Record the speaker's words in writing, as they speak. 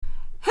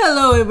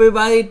Hello,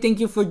 everybody. Thank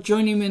you for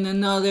joining me in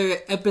another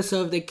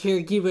episode of the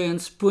Caregiver and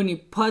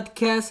Spoonie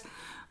podcast.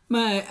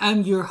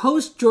 I'm your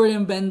host,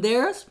 Jordan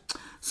Banderas.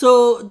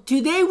 So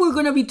today we're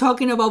going to be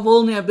talking about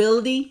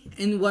vulnerability,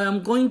 and what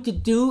I'm going to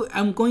do,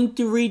 I'm going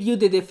to read you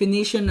the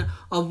definition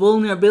of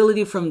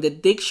vulnerability from the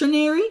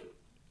dictionary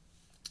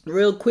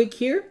real quick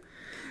here.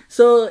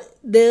 So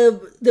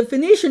the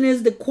definition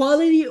is the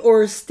quality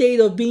or state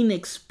of being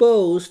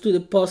exposed to the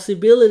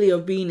possibility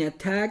of being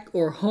attacked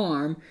or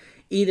harmed,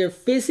 either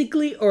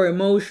physically or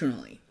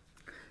emotionally.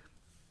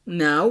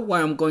 Now,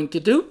 what I'm going to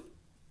do,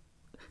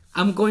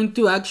 I'm going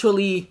to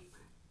actually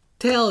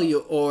tell you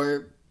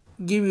or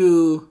give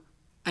you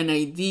an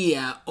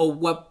idea of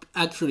what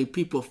actually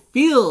people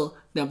feel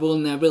that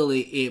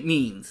vulnerability it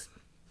means.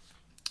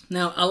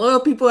 Now, a lot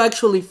of people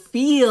actually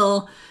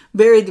feel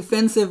very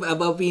defensive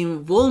about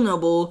being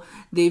vulnerable.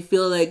 They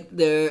feel like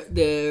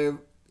they're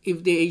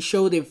if they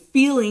show their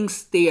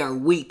feelings, they are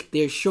weak.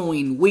 They're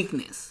showing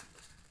weakness.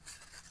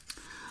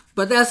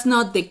 But that's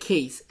not the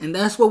case, and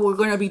that's what we're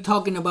going to be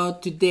talking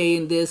about today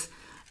in this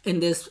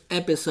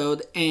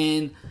episode.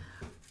 And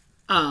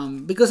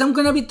because I'm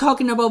going to be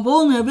talking about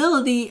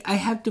vulnerability, I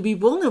have to be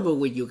vulnerable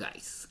with you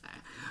guys.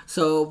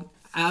 So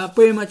I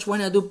pretty much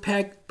want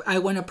to I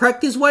want to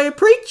practice what I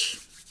preach,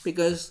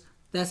 because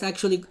that's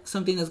actually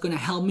something that's going to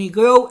help me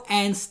grow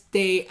and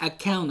stay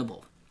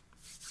accountable.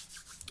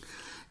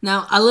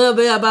 Now, a little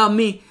bit about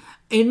me.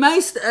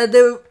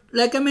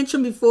 Like I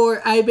mentioned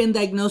before, I've been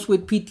diagnosed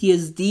with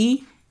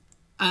PTSD.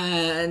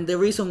 And the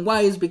reason why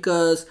is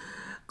because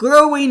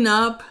growing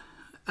up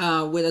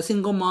with a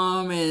single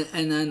mom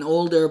and an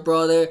older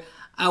brother,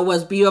 I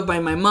was beat up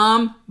by my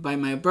mom, by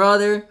my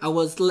brother. I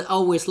was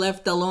always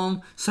left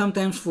alone,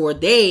 sometimes for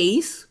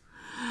days.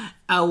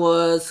 I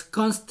was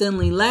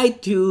constantly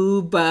lied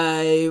to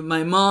by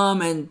my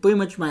mom and pretty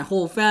much my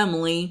whole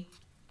family.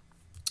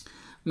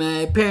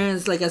 My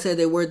parents, like I said,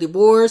 they were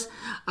divorced.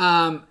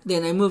 Then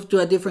I moved to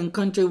a different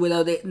country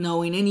without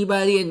knowing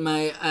anybody,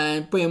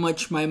 and pretty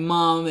much my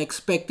mom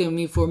expected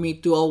me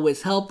to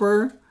always help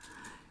her.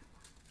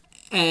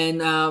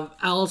 And I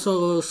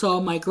also saw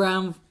my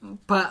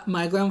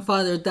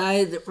grandfather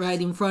died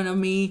right in front of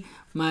me.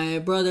 My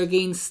brother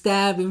getting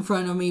stabbed in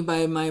front of me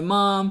by my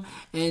mom,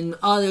 and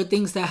other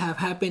things that have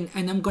happened.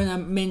 And I'm gonna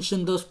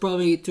mention those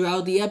probably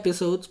throughout the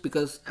episodes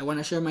because I want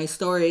to share my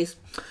stories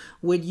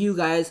with you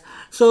guys.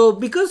 So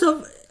because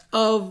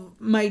of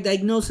my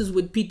diagnosis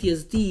with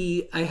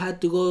PTSD, I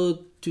had to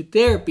go to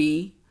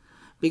therapy,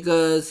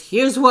 because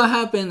here's what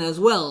happened as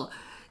well.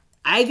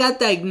 I got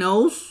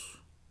diagnosed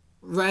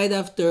right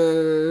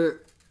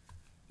after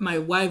my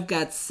wife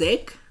got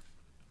sick.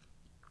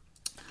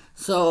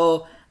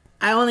 So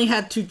I only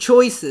had two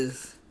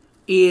choices: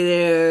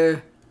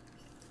 either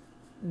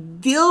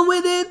deal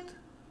with it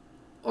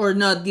or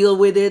not deal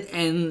with it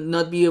and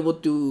not be able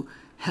to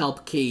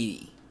help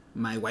Katie,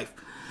 my wife.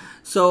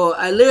 So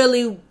I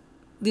literally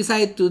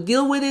decided to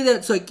deal with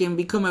it so I can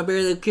become a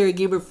better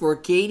caregiver for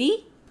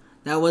Katie.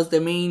 That was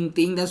the main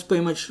thing. That's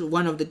pretty much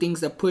one of the things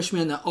that pushed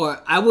me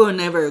or I would have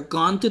never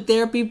gone to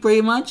therapy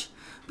pretty much,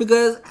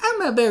 because I'm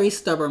a very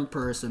stubborn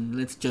person,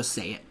 let's just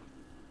say it.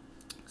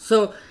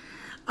 So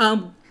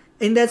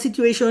in that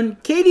situation,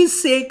 Katie's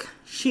sick.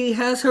 She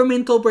has her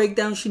mental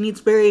breakdown. She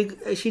needs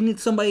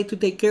somebody to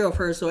take care of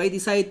her. So I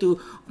decided to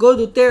go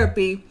to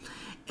therapy.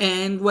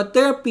 And what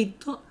therapy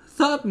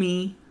taught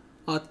me,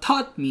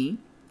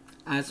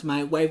 as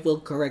my wife will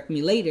correct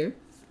me later,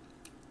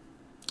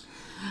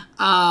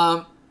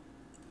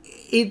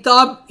 it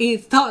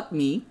taught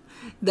me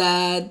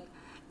that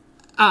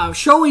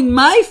showing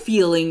my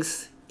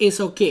feelings is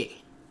okay.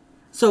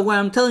 So what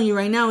I'm telling you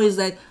right now is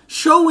that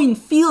showing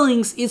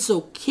feelings is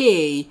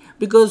okay,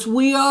 because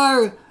we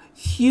are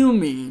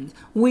human.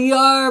 We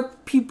are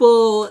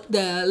people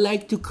that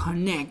like to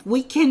connect.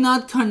 We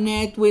cannot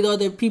connect with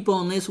other people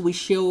unless we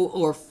show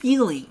our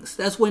feelings.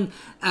 That's when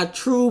a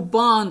true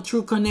bond,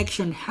 true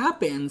connection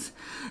happens.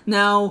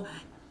 Now,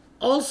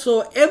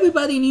 also,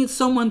 everybody needs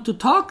someone to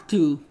talk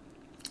to.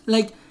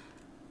 Like,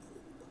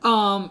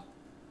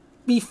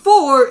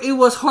 before, it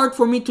was hard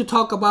for me to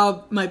talk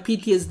about my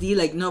PTSD.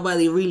 Like,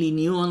 nobody really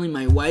knew, only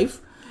my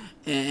wife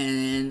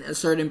and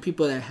certain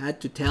people that I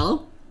had to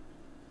tell.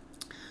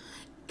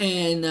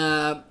 And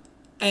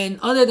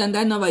other than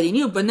that, nobody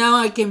knew. But now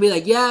I can be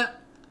like, yeah,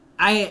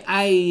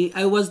 I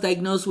was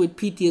diagnosed with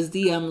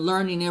PTSD. I'm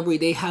learning every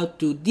day how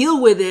to deal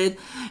with it.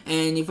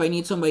 And if I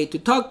need somebody to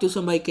talk to,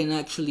 somebody can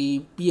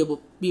actually be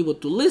able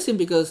to listen,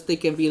 because they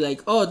can be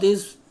like, oh,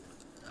 this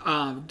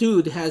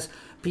dude has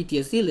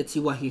PTSD, let's see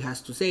what he has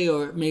to say,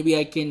 or maybe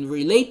I can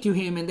relate to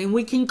him and then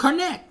we can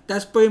connect.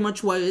 That's pretty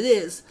much what it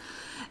is.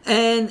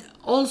 And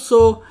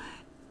also,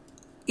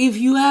 if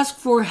you ask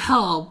for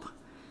help,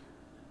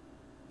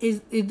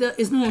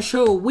 it's not a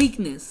show of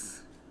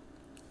weakness.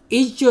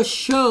 It just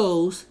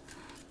shows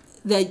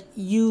that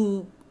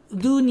you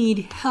do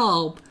need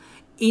help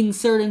in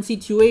certain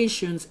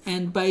situations,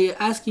 and by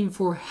asking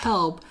for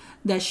help,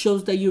 that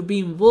shows that you're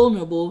being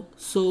vulnerable,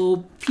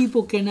 so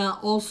people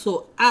cannot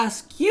also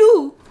ask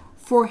you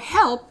for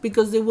help,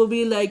 because they will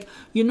be like,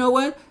 you know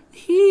what,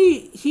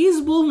 he's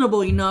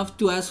vulnerable enough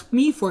to ask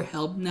me for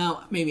help.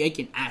 Now maybe I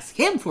can ask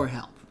him for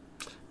help,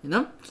 you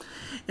know.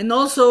 And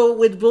also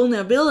with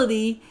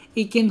vulnerability,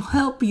 it can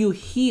help you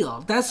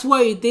heal. That's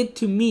what it did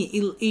to me.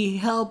 It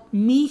helped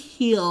me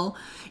heal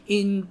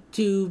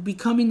into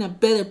becoming a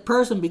better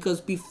person,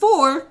 because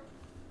before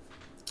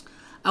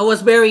I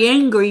was very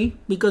angry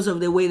because of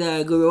the way that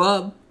I grew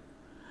up.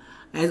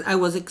 I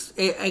was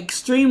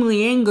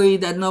extremely angry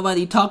that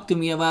nobody talked to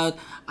me about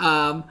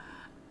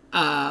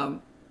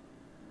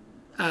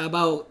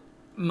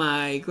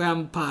my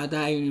grandpa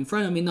dying in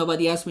front of me.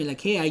 Nobody asked me like,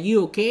 "Hey, are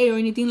you okay?" or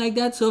anything like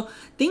that. So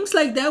things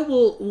like that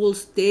will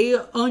stay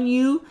on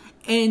you,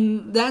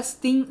 and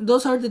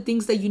those are the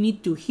things that you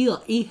need to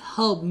heal. It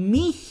helped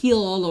me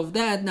heal all of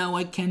that. Now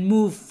I can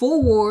move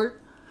forward.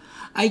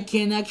 I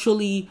can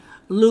actually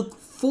look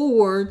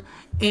forward,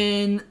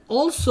 and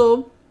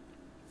also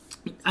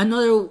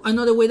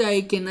another way that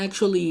I can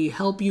actually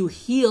help you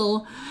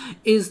heal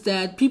is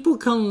that people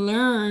can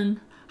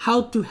learn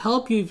how to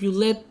help you if you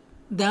let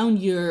down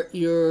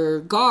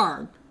your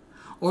guard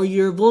or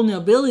your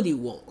vulnerability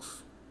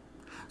walls.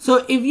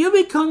 So if you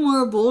become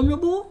more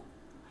vulnerable,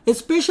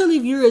 especially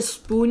if you're a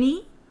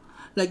spoonie,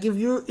 like if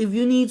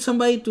you need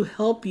somebody to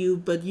help you,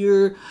 but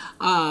you're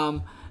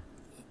kind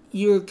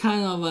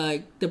of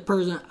like the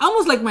person,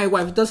 almost like my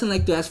wife, doesn't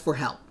like to ask for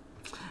help.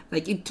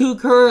 Like it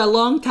took her a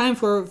long time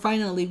for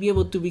finally be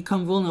able to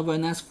become vulnerable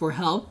and ask for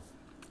help.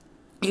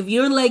 If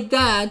you're like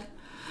that,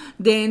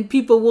 then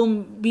people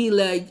won't be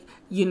like,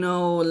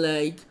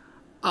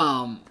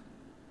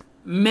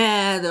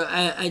 mad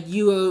at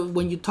you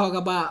when you talk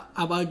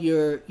about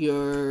your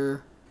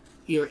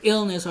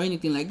illness or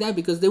anything like that,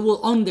 because they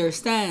will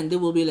understand. They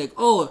will be like,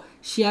 oh,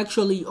 she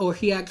actually or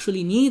he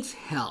actually needs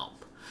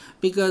help.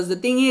 Because the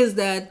thing is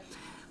that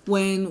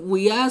when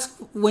we are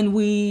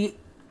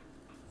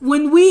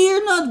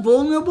not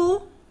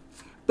vulnerable,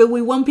 but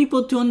we want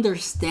people to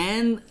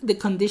understand the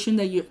condition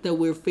that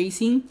we're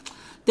facing,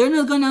 they're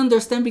not gonna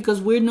understand because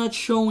we're not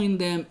showing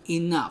them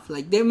enough.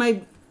 Like they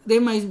might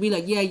be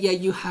like, yeah,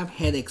 you have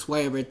headaches,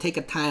 whatever, take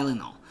a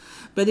Tylenol.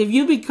 But if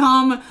you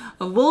become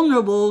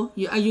vulnerable,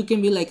 you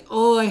can be like,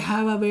 oh, I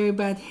have a very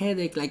bad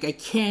headache. Like I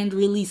can't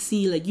really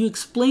see. Like you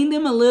explain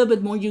them a little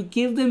bit more. You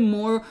give them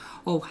more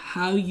of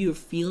how you're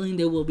feeling.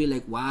 They will be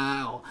like,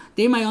 wow.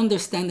 They might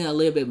understand it a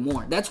little bit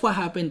more. That's what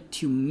happened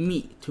to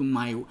me.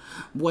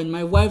 When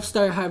my wife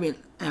started having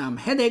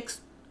headaches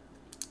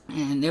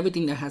and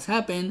everything that has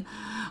happened.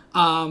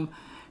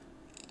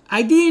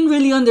 I didn't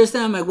really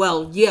understand. I'm like,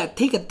 well, yeah,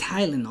 take a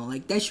Tylenol.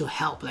 Like, that should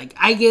help. Like,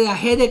 I get a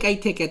headache, I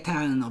take a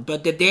Tylenol.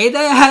 But the day that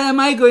I had a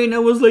migraine, I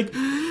was like,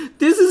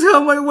 this is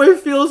how my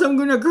wife feels. I'm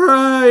gonna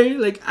cry.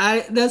 Like,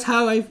 that's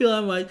how I feel.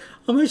 I'm like,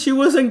 oh my, she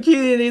wasn't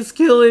kidding. It's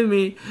killing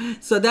me.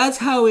 So that's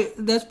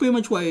pretty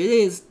much what it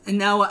is. And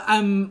now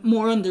I'm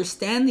more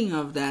understanding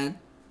of that.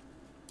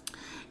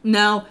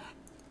 Now,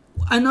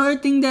 another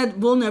thing that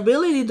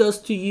vulnerability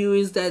does to you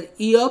is that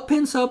it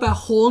opens up a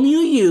whole new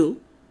you.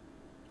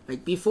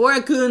 Like before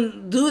I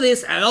couldn't do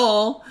this at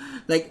all.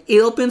 Like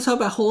it opens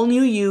up a whole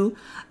new you,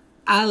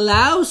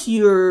 allows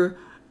your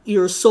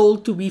soul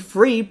to be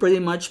free pretty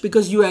much,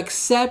 because you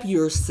accept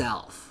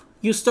yourself.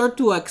 You start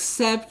to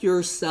accept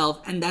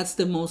yourself, and that's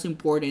the most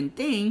important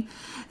thing.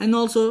 And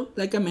also,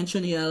 like I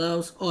mentioned, it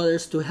allows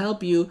others to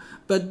help you.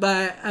 But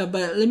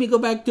let me go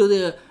back to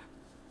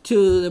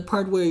the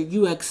part where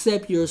you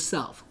accept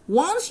yourself.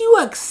 Once you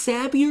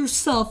accept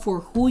yourself for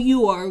who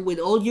you are with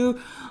all your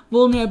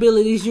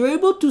vulnerabilities, you're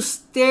able to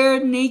stare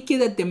naked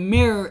at the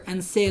mirror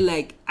and say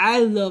like,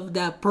 I love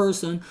that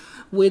person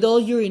with all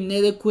your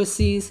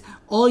inadequacies,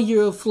 all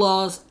your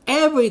flaws,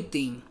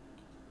 everything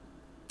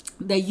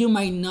that you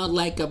might not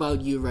like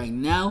about you right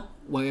now,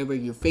 whatever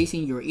you're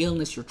facing, your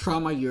illness, your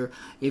trauma,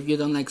 if you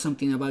don't like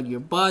something about your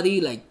body,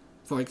 like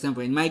for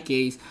example, in my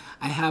case,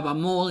 I have a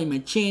mole in my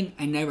chin.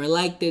 I never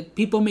liked it.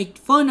 People make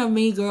fun of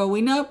me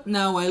growing up.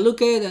 Now I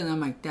look at it and I'm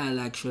like, that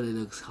actually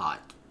looks hot.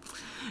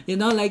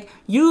 Like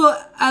you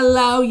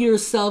allow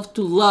yourself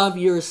to love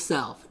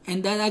yourself.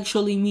 And that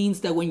actually means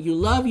that when you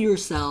love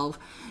yourself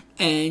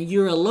and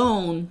you're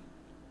alone,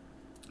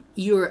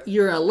 you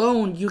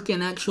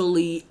can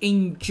actually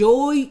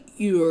enjoy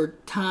your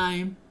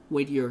time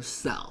with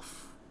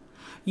yourself.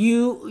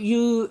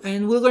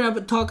 And we're going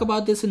to talk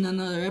about this in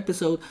another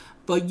episode,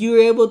 but you're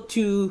able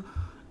to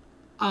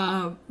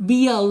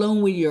be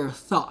alone with your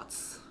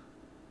thoughts,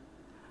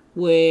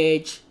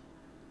 which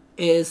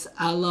is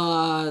a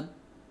lot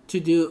to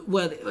do.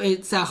 Well,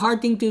 it's a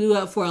hard thing to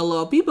do for a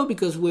lot of people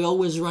because we're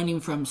always running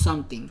from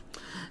something.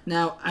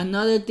 Now,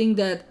 another thing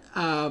that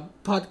the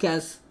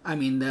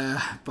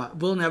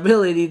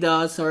vulnerability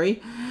does,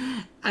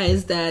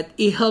 is that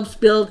it helps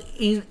build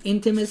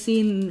intimacy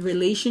in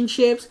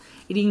relationships.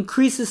 It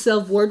increases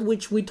self-worth,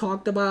 which we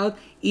talked about.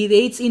 It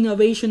aids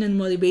innovation and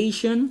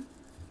motivation.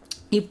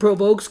 It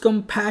provokes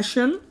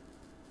compassion,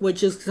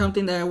 which is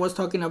something that I was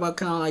talking about,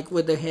 kind of like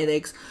with the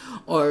headaches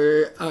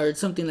or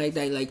something like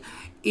that. Like,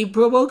 it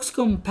provokes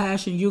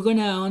compassion. You're going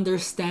to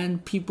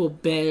understand people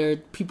better.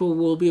 People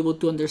will be able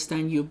to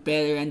understand you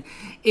better. And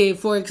if,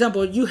 for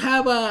example, you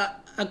have a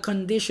a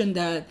condition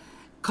that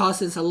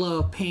causes a lot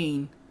of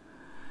pain,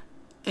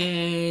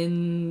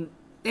 and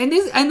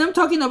I'm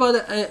talking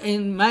about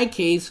in my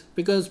case,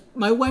 because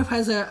my wife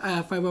has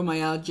a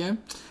fibromyalgia,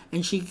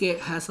 and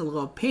has a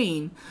lot of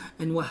pain,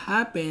 and what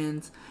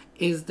happens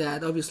is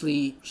that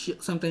obviously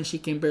sometimes she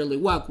can barely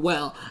walk.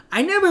 Well,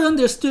 I never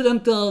understood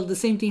until the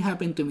same thing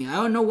happened to me. I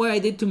don't know what I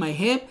did to my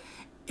hip,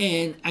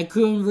 and I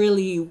couldn't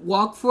really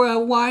walk for a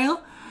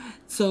while.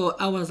 So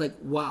I was like,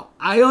 wow,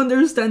 I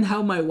understand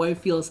how my wife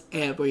feels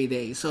every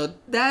day. So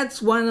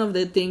that's one of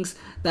the things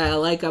that I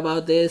like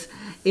about this.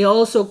 It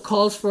also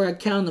calls for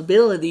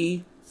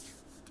accountability.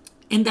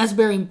 And that's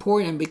very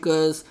important,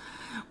 because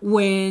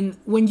when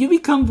you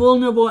become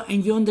vulnerable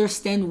and you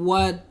understand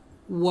what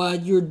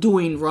you're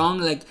doing wrong,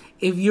 like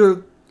if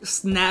you're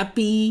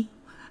snappy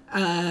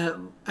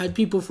at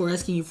people for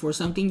asking you for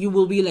something, you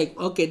will be like,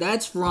 okay,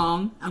 that's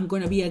wrong. I'm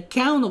going to be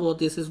accountable.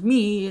 This is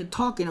me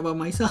talking about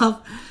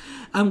myself.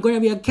 I'm going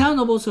to be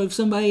accountable. So if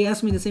somebody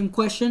asks me the same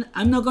question,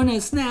 I'm not going to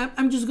snap.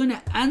 I'm just going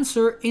to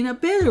answer in a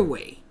better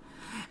way.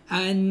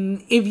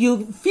 And if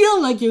you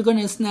feel like you're going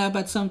to snap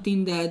at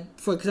something that,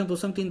 for example,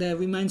 something that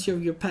reminds you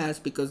of your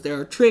past, because there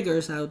are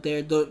triggers out there,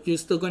 you're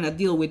still going to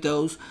deal with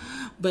those.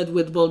 But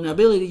with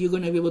vulnerability, you're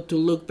going to be able to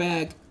look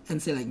back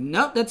and say like,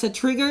 nope, that's a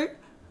trigger.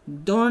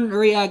 Don't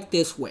react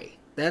this way.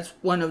 That's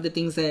one of the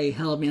things that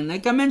help me. And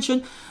like I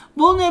mentioned,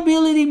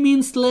 vulnerability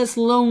means less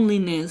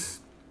loneliness.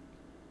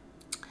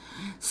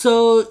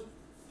 So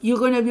you're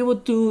going to be able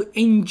to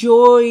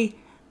enjoy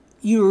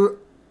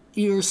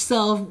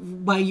yourself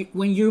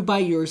when you're by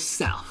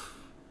yourself.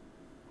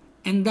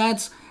 And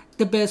that's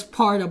the best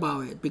part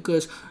about it,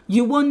 because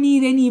you won't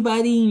need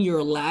anybody in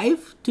your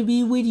life to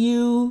be with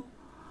you.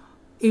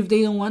 If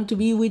they don't want to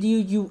be with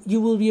you, you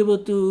will be able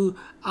to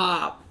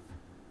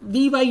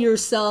be by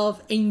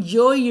yourself,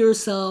 enjoy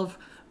yourself,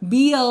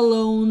 be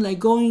alone, like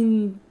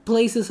going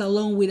places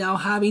alone without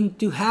having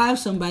to have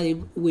somebody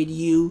with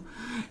you.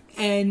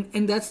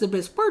 And that's the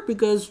best part,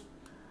 because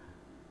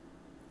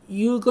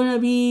you're gonna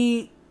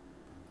be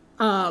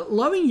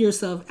loving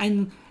yourself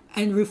and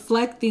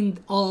reflecting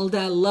all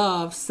that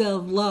love,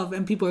 self-love,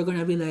 and people are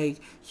gonna be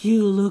like,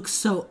 you look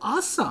so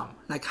awesome.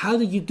 Like, how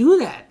did you do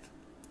that?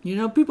 You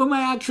know, people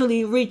might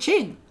actually reach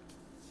in.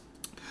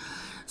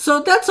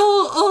 So that's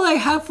all I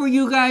have for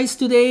you guys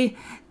today.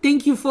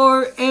 Thank you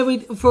for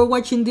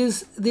watching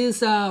this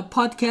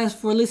podcast,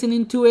 for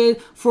listening to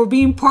it, for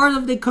being part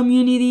of the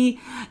community,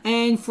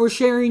 and for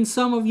sharing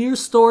some of your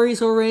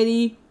stories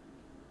already.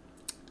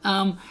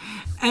 And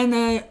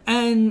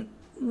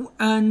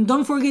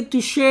don't forget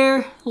to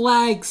share,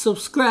 like,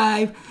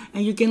 subscribe,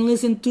 and you can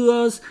listen to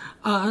us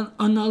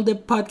on all the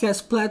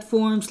podcast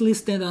platforms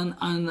listed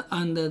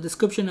on the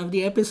description of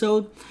the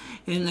episode.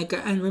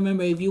 And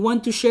remember, if you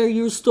want to share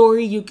your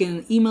story, you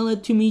can email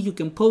it to me. You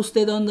can post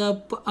it on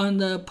the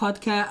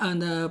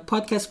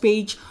podcast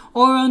page,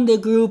 or on the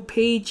group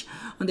page,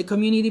 on the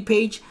community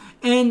page.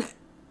 And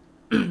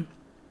the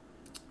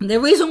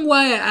reason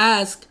why I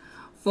ask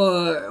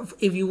for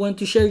if you want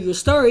to share your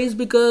story is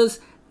because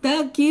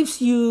that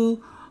gives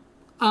you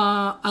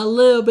a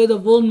little bit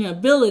of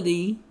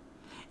vulnerability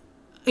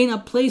in a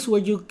place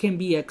where you can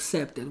be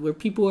accepted, where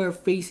people are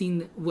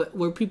facing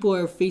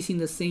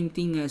the same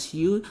thing as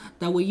you.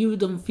 That way you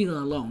don't feel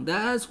alone.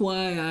 That's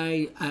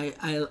why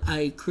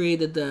I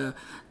created the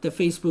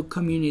Facebook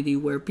community,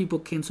 where people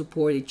can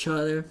support each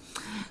other.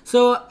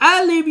 So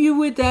I'll leave you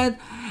with that.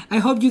 I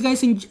hope you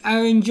guys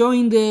are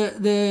enjoying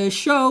the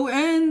show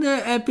and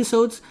the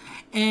episodes.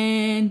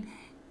 And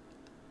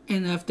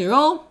after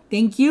all,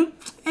 thank you.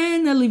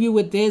 And I'll leave you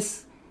with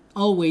this.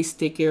 Always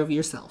take care of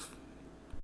yourself.